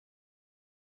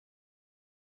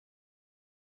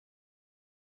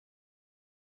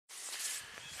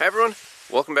Hi everyone,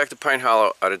 welcome back to Pine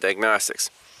Hollow Auto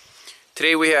Diagnostics.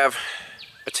 Today we have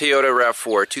a Toyota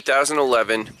Rav4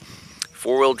 2011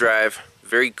 four-wheel drive,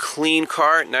 very clean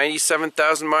car,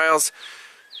 97,000 miles.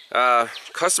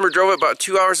 Customer drove it about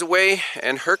 2 hours away,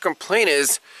 and her complaint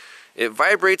is it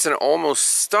vibrates and almost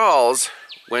stalls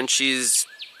when she's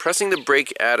pressing the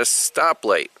brake at a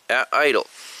stoplight, at idle.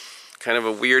 Kind of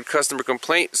a weird customer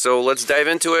complaint, so let's dive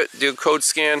into it, do a code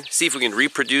scan, see if we can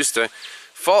reproduce the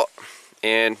fault,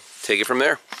 and take it from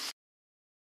there.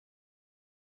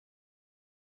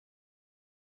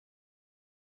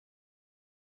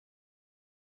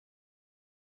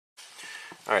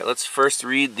 Alright, let's first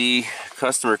read the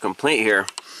customer complaint here.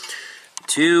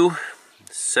 2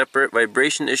 separate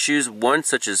vibration issues, one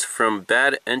such as from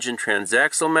bad engine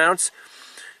transaxle mounts.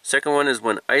 Second one is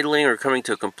when idling or coming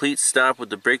to a complete stop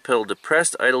with the brake pedal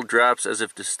depressed, idle drops as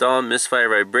if to stall, misfire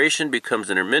vibration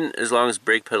becomes intermittent as long as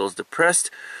brake pedal is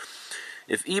depressed.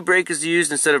 If e-brake is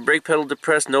used instead of brake pedal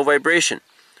depressed, no vibration,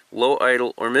 low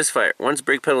idle, or misfire. Once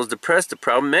brake pedal is depressed, the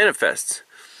problem manifests.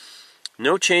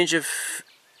 No change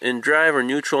in drive or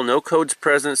neutral, no codes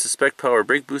present, suspect power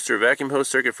brake booster, vacuum hose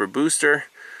circuit for booster.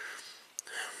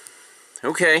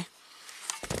 Okay,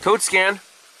 code scan,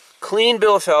 clean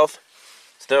bill of health.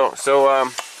 So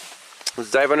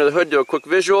let's dive under the hood, do a quick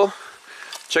visual,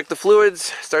 check the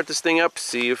fluids, start this thing up,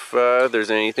 see if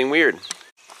there's anything weird.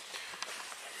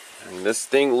 And this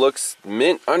thing looks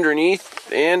mint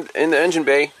underneath and in the engine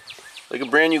bay, like a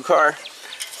brand new car.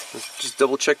 Let's just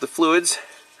double check the fluids.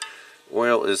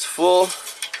 Oil is full,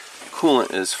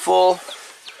 coolant is full.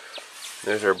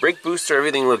 There's our brake booster,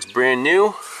 everything looks brand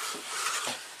new.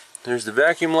 There's the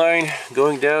vacuum line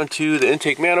going down to the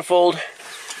intake manifold.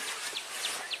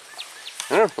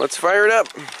 Let's fire it up.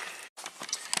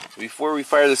 Before we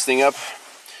fire this thing up,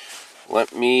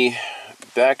 let me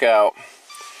back out.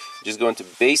 Just go into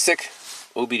basic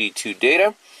OBD2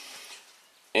 data,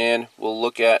 and we'll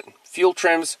look at fuel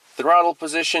trims, throttle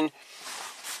position.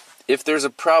 If there's a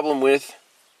problem with,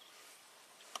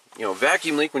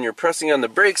 vacuum leak when you're pressing on the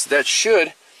brakes, that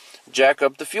should jack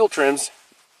up the fuel trims,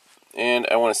 and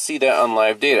I want to see that on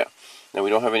live data. Now we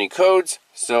don't have any codes,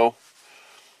 so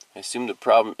I assume the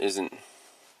problem isn't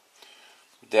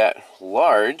that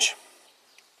large.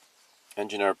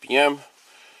 Engine RPM,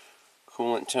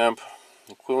 coolant temp,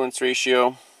 equivalence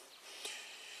ratio,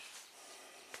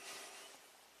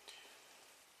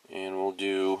 and we'll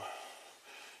do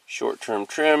short-term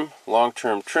trim,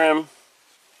 long-term trim,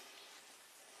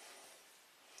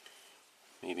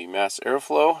 maybe mass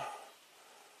airflow.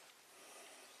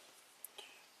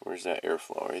 Where's that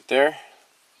airflow? Right there.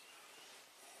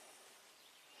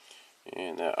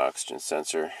 And that oxygen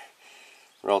sensor,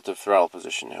 relative throttle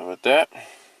position. How about that?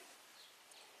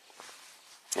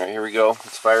 Alright, here we go.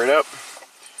 Let's fire it up.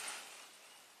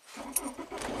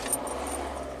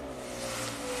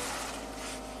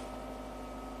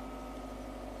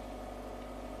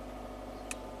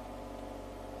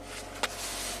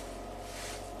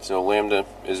 So lambda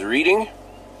is reading.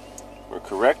 We're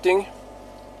correcting.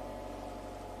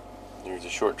 There's a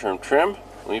short-term trim.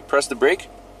 Let me press the brake.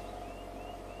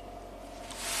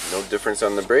 No difference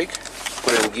on the brake.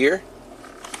 Put it in gear.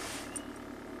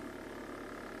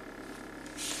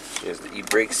 Here's the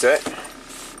e-brake set.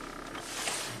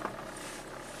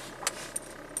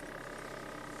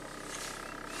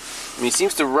 It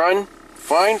seems to run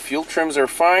fine. Fuel trims are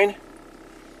fine.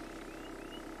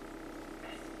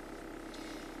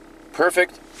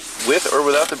 Perfect, with or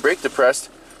without the brake depressed.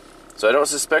 So I don't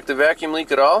suspect a vacuum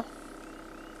leak at all.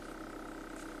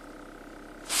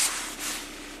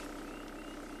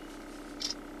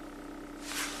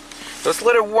 Let's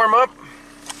let it warm up.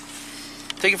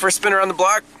 Take it for a spin around the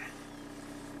block.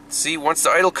 See, once the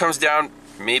idle comes down,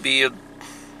 maybe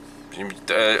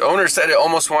the owner said it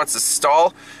almost wants to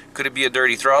stall. Could it be a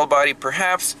dirty throttle body?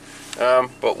 Perhaps,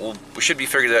 but we should be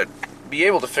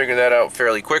able to figure that out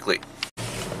fairly quickly.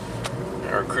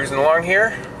 We're cruising along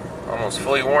here, almost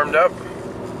fully warmed up.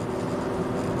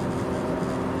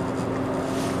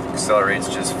 Accelerates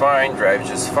just fine, drives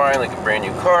just fine, like a brand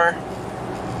new car.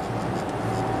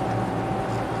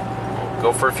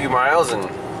 Go for a few miles and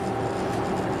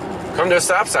come to a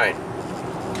stop sign.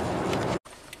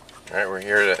 Alright, we're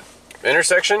here at an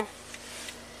intersection.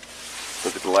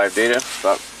 Look at the live data,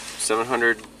 about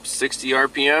 760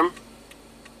 RPM.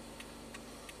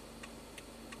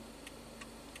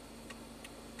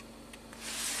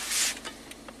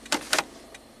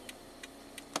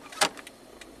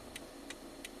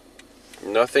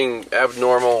 Nothing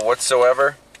abnormal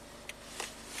whatsoever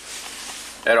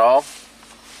at all.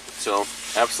 So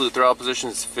absolute throttle position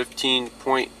is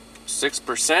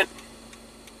 15.6%.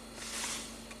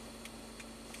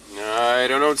 I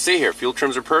don't know what to say here. Fuel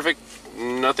trims are perfect,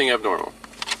 nothing abnormal.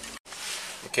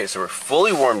 Okay, so we're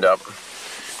fully warmed up.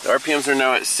 The RPMs are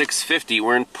now at 650.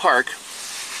 We're in park,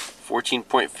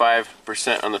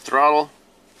 14.5% on the throttle.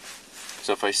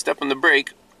 So if I step on the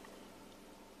brake,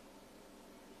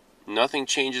 nothing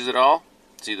changes at all.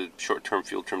 See, the short-term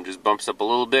fuel trim just bumps up a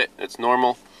little bit. That's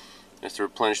normal. That's to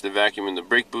replenish the vacuum in the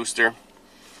brake booster.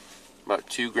 About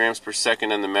 2 grams per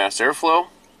second on the mass airflow.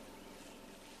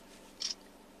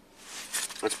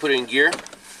 Let's put it in gear.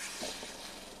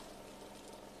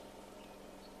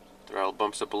 Throttle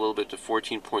bumps up a little bit to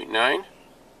 14.9.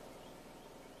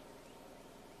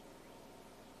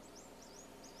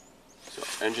 So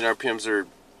engine RPMs are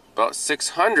about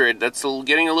 600. That's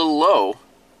getting a little low.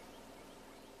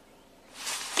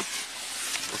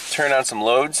 Let's turn on some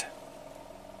loads.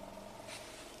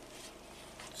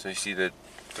 So you see the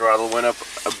throttle went up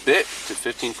a bit to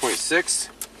 15.6.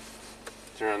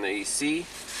 Turn on the AC.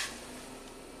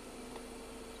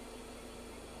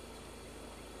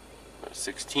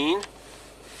 16.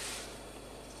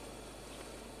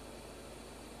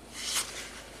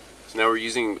 So now we're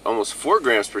using almost 4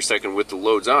 grams per second with the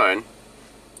loads on.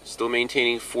 Still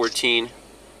maintaining 14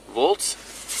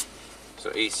 volts.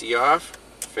 So AC off,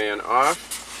 fan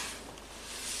off,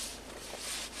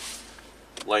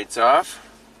 lights off.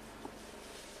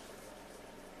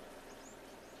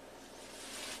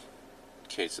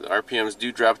 Okay, so the RPMs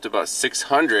do drop to about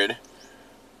 600,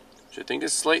 which I think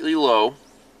is slightly low.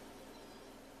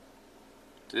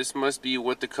 This must be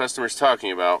what the customer's talking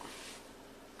about.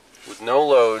 With no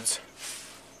loads.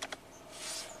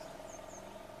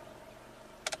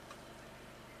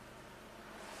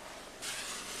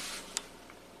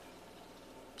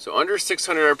 So under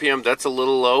 600 RPM, that's a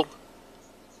little low.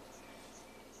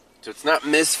 So it's not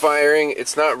misfiring,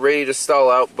 it's not ready to stall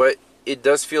out, but it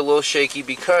does feel a little shaky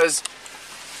because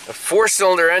a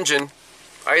 4-cylinder engine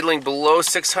idling below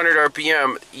 600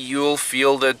 RPM, you'll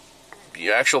feel the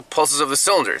actual pulses of the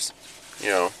cylinders, you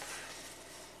know.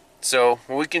 So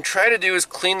what we can try to do is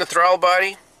clean the throttle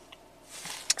body,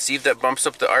 see if that bumps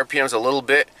up the RPMs a little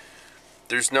bit.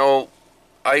 There's no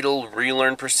idle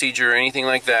relearn procedure or anything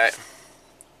like that.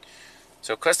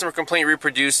 So customer complaint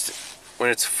reproduced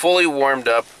when it's fully warmed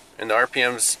up and the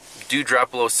RPMs do drop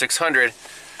below 600.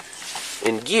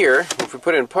 In gear, if we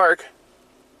put it in park,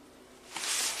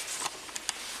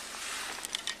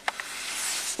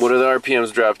 what do the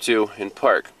RPMs drop to in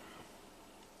park?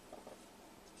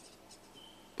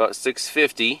 About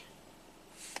 650.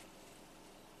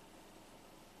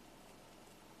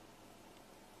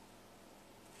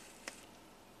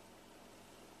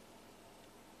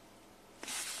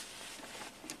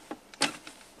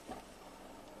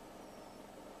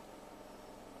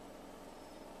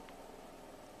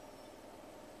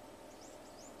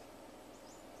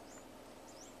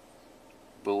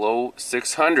 Below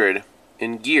 600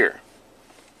 in gear.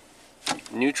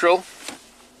 Neutral.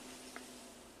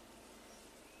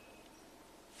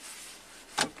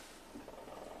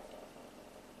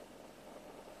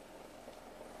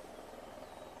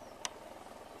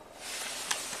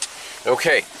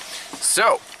 Okay,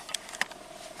 so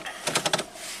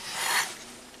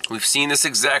we've seen this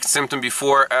exact symptom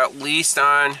before, at least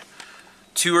on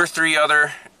 2 or 3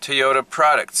 other Toyota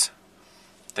products.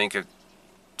 Think of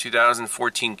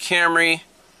 2014 Camry,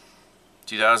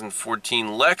 2014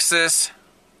 Lexus,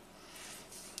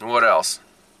 and what else?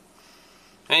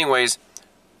 Anyways,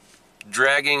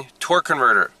 dragging torque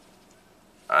converter.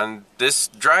 On this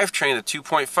drivetrain, the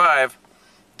 2.5,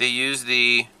 they use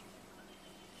the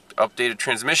updated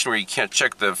transmission where you can't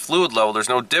check the fluid level, there's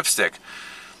no dipstick.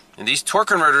 And these torque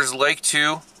converters like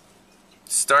to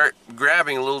start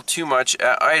grabbing a little too much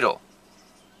at idle,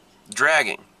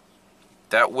 dragging.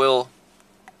 That will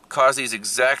cause these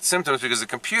exact symptoms because the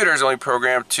computer is only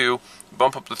programmed to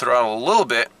bump up the throttle a little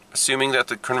bit, assuming that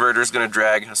the converter is going to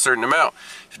drag a certain amount.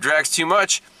 If it drags too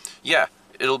much, yeah,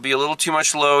 it'll be a little too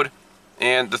much load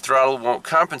and the throttle won't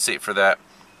compensate for that.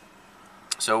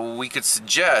 So what we could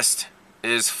suggest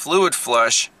is fluid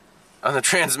flush on the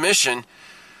transmission,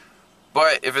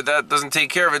 but if that doesn't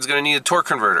take care of it, it's going to need a torque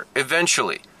converter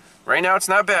eventually. Right now it's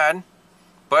not bad,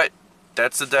 but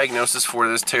that's the diagnosis for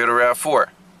this Toyota Rav4.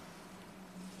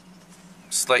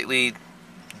 Slightly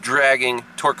dragging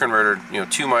torque converter,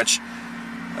 too much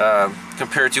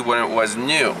compared to when it was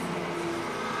new.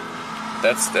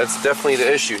 That's definitely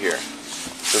the issue here.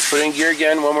 So let's put it in gear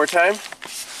again one more time.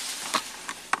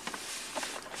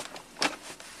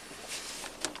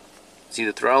 See,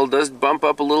 the throttle does bump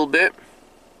up a little bit.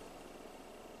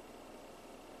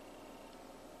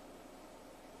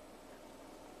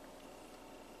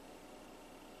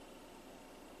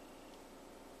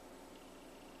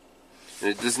 And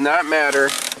it does not matter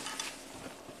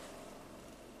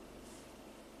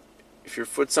if your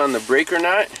foot's on the brake or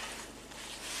not.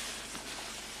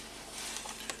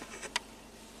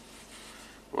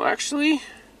 Well, actually,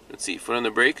 let's see, foot on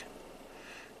the brake.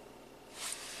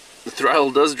 The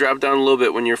throttle does drop down a little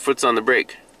bit when your foot's on the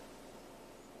brake.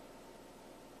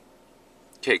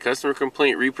 Okay, customer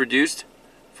complaint reproduced.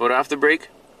 Foot off the brake.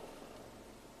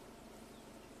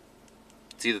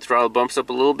 See, the throttle bumps up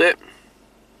a little bit.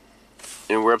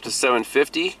 And we're up to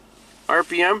 750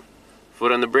 RPM.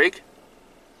 Foot on the brake.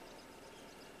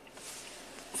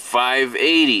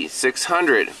 580,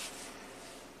 600.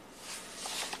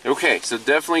 Okay, so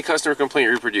definitely customer complaint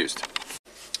reproduced.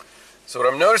 So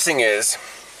what I'm noticing is,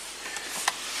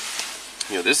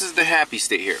 this is the happy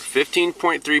state here.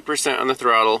 15.3% on the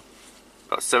throttle,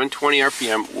 about 720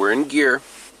 RPM. We're in gear.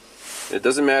 It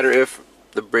doesn't matter if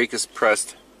the brake is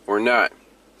pressed or not.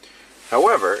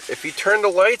 However, if you turn the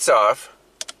lights off,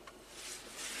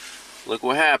 look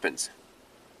what happens.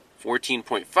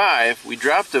 14.5, we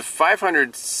dropped to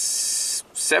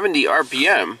 570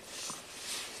 RPM.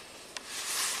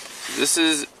 This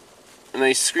is a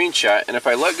nice screenshot, and if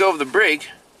I let go of the brake,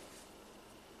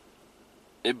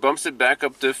 it bumps it back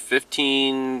up to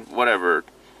 15, whatever,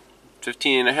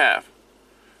 15 and a half,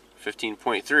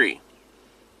 15.3.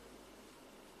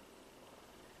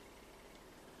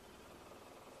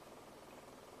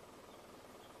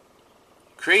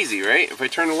 Crazy, right? If I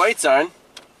turn the lights on,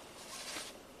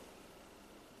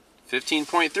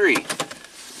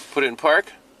 15.3. Put it in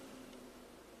park.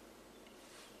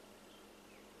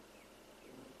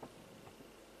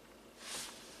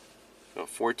 So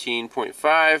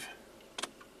 14.5.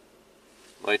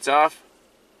 Lights off.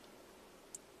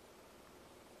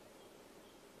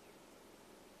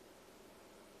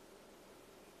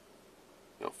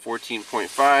 So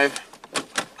 14.5.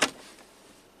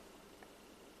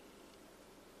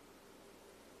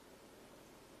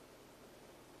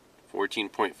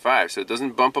 14.5, so it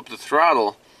doesn't bump up the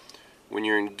throttle when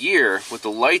you're in gear with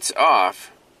the lights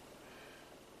off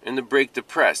and the brake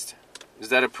depressed. Is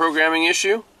that a programming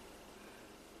issue?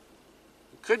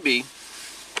 It could be.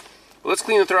 Well, let's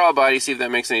clean the throttle body, see if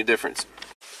that makes any difference.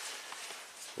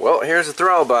 Well, here's the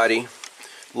throttle body.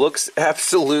 Looks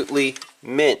absolutely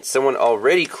mint. Someone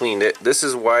already cleaned it. This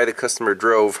is why the customer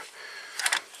drove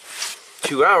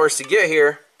 2 hours to get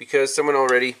here, because someone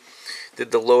already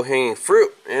did the low-hanging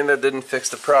fruit, and that didn't fix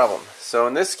the problem. So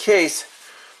in this case,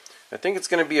 I think it's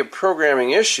going to be a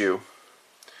programming issue.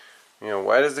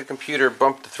 Why does the computer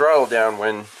bump the throttle down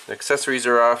when the accessories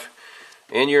are off,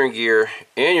 and you're in gear,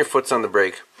 and your foot's on the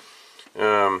brake?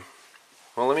 Well,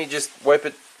 let me just wipe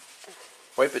it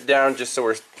down just so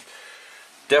we're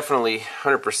definitely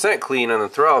 100% clean on the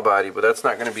throttle body, but that's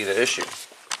not going to be the issue.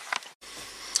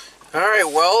 Alright,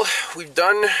 well, we've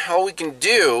done all we can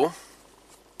do.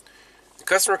 The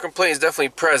customer complaint is definitely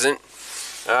present.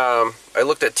 I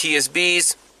looked at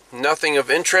TSBs, nothing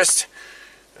of interest.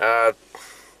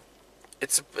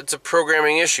 It's a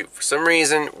programming issue. For some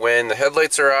reason, when the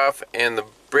headlights are off and the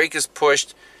brake is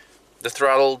pushed, the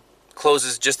throttle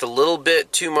closes just a little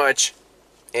bit too much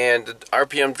and the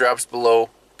RPM drops below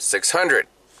 600,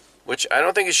 which I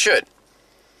don't think it should.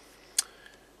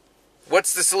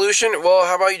 What's the solution? Well,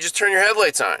 how about you just turn your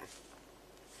headlights on?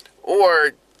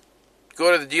 Or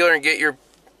go to the dealer and get your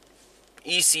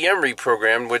ECM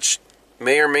reprogrammed, which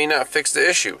may or may not fix the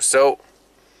issue. So,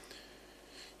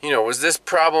 was this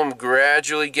problem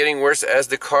gradually getting worse as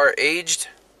the car aged?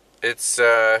 It's,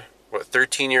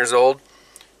 13 years old.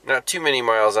 Not too many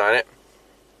miles on it.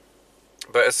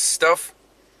 But as stuff,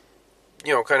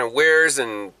 kind of wears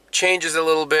and changes a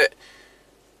little bit,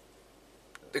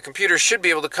 the computer should be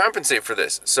able to compensate for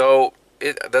this. So,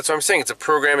 that's what I'm saying. It's a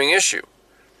programming issue.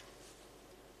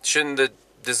 Shouldn't the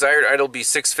desired idle be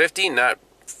 650, not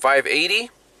 580?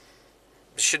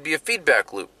 It should be a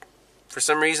feedback loop. For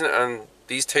some reason, on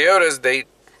these Toyotas, they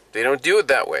don't do it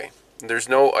that way. There's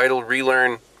no idle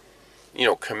relearn,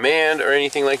 command or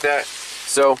anything like that.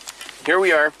 So here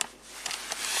we are.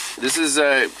 This is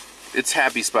its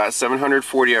happy spot,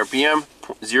 740 RPM,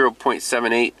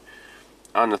 0.78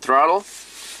 on the throttle.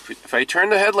 If I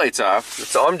turn the headlights off,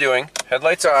 that's all I'm doing.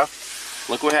 Headlights off.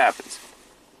 Look what happens.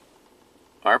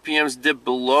 RPMs dip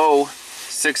below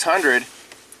 600.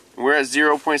 We're at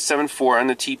 0.74 on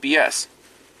the TPS.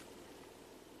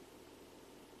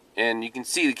 And you can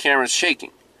see the camera's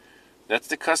shaking. That's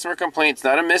the customer complaint. It's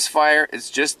not a misfire. It's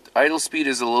just idle speed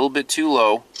is a little bit too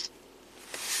low.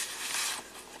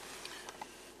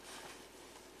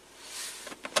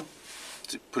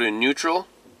 To put it in neutral.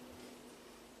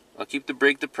 I'll keep the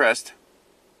brake depressed.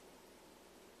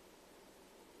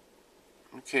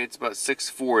 Okay, it's about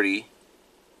 640.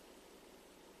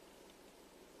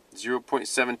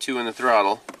 0.72 in the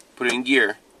throttle, put it in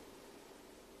gear.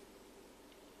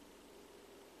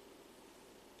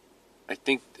 I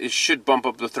think it should bump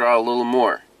up the throttle a little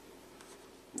more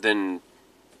than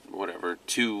whatever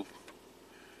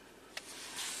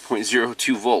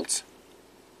 2.02 volts.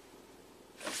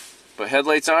 But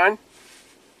headlights on,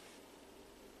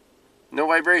 no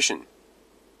vibration.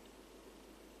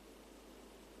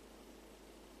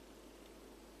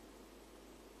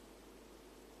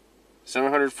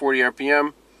 (740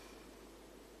 RPM),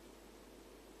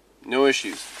 no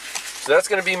issues. So that's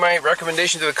going to be my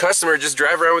recommendation to the customer. Just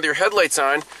drive around with your headlights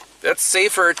on. That's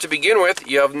safer to begin with.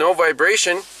 You have no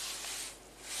vibration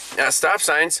at stop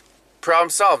signs. Problem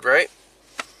solved, right?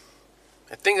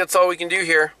 I think that's all we can do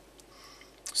here.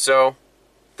 So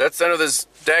that's the end of this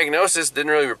diagnosis.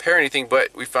 Didn't really repair anything,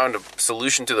 but we found a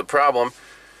solution to the problem.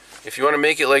 If you want to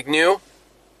make it like new,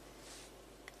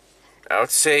 I would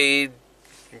say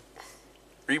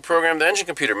reprogram the engine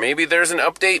computer. Maybe there's an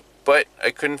update, but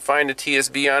I couldn't find a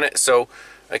TSB on it, so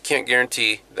I can't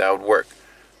guarantee that would work.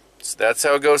 So that's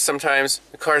how it goes sometimes.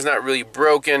 The car's not really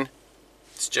broken.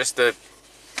 It's just a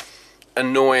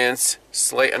annoyance,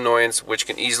 slight annoyance, which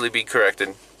can easily be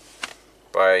corrected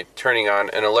by turning on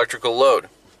an electrical load.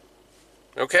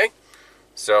 Okay?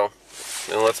 So,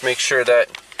 then let's make sure that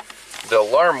the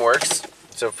alarm works.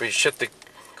 So if we shut the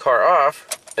car off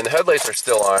and the headlights are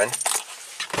still on,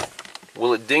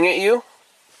 will it ding at you?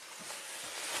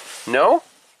 No?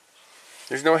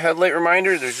 There's no headlight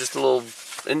reminder. There's just a little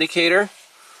indicator.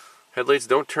 Headlights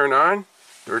don't turn on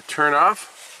or turn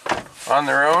off on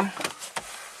their own.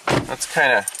 That's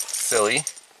kind of silly.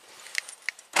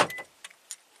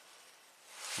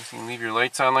 You can leave your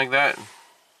lights on like that.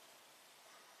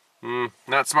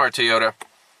 Not smart, Toyota.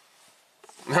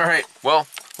 Alright, well,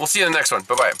 we'll see you in the next one.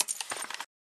 Bye-bye.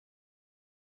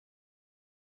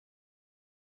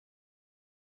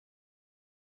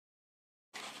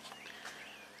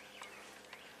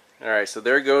 Alright, so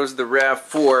there goes the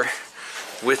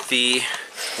Rav4 with the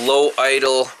low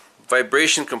idle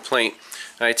vibration complaint.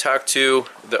 And I talked to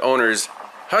the owner's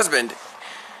husband,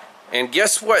 and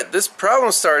guess what? This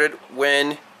problem started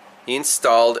when he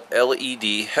installed LED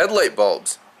headlight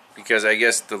bulbs, because I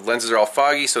guess the lenses are all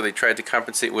foggy, so they tried to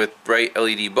compensate with bright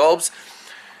LED bulbs.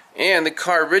 And the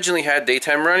car originally had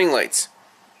daytime running lights.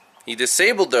 He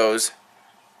disabled those.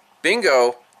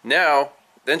 Bingo! Now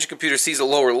the engine computer sees a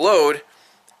lower load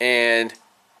and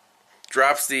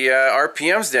drops the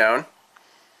RPMs down.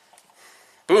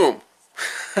 Boom!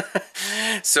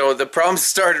 So the problem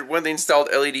started when they installed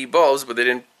LED bulbs, but they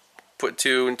didn't put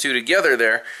two and two together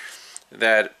there,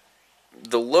 that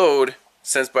the load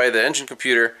sensed by the engine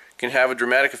computer can have a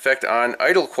dramatic effect on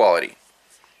idle quality.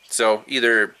 So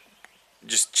either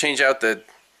just change out the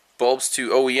bulbs to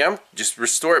OEM, just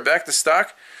restore it back to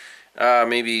stock,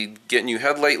 maybe get new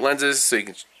headlight lenses so you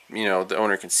can, the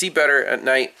owner can see better at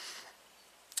night.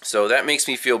 So that makes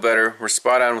me feel better. We're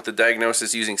spot on with the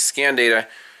diagnosis using scan data.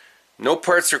 No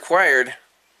parts required.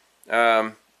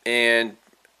 And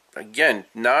again,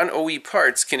 non-OE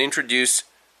parts can introduce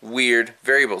weird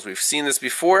variables. We've seen this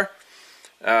before,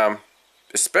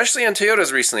 especially on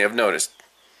Toyotas recently, I've noticed.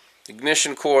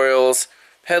 Ignition coils,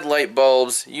 headlight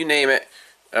bulbs, you name it,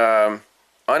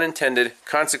 unintended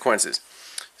consequences.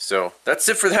 So that's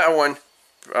it for that one.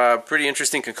 Pretty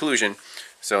interesting conclusion.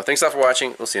 So thanks a lot for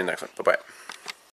watching. We'll see you in the next one. Bye-bye.